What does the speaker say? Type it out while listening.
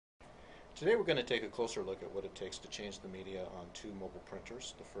Today we're going to take a closer look at what it takes to change the media on two mobile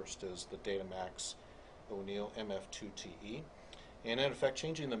printers. The first is the Datamax O'Neill MF2TE. And in effect,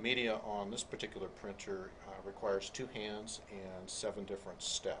 changing the media on this particular printer requires two hands and 7 different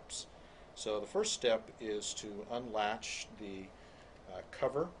steps. So the first step is to unlatch the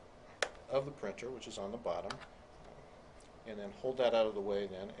cover of the printer, which is on the bottom, and then hold that out of the way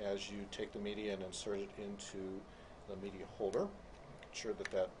then as you take the media and insert it into the media holder. Make sure that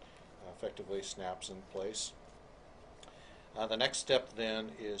that effectively snaps in place. The next step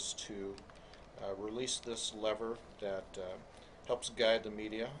then is to release this lever that helps guide the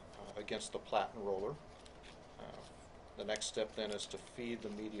media against the platen roller. The next step then is to feed the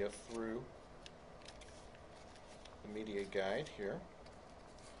media through the media guide here.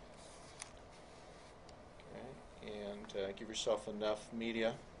 Okay, and give yourself enough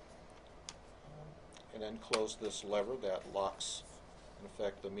media and then close this lever that locks in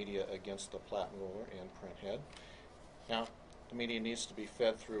effect the media against the platen roller and print head. Now the media needs to be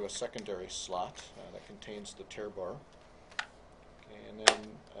fed through a secondary slot that contains the tear bar. Okay, and then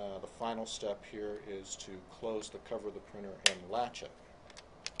the final step here is to close the cover of the printer and latch it.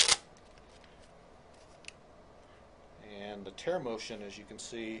 And the tear motion, as you can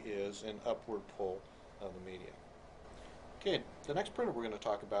see, is an upward pull of the media. Okay, the next printer we're going to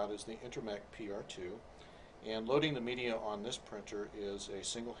talk about is the Intermec PR2. And loading the media on this printer is a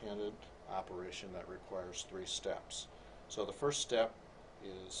single-handed operation that requires 3 steps. So the first step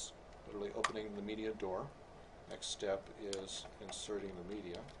is literally opening the media door. Next step is inserting the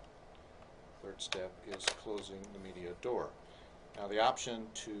media. Third step is closing the media door. Now the option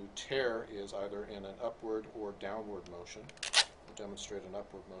to tear is either in an upward or downward motion. We'll demonstrate an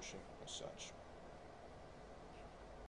upward motion as such.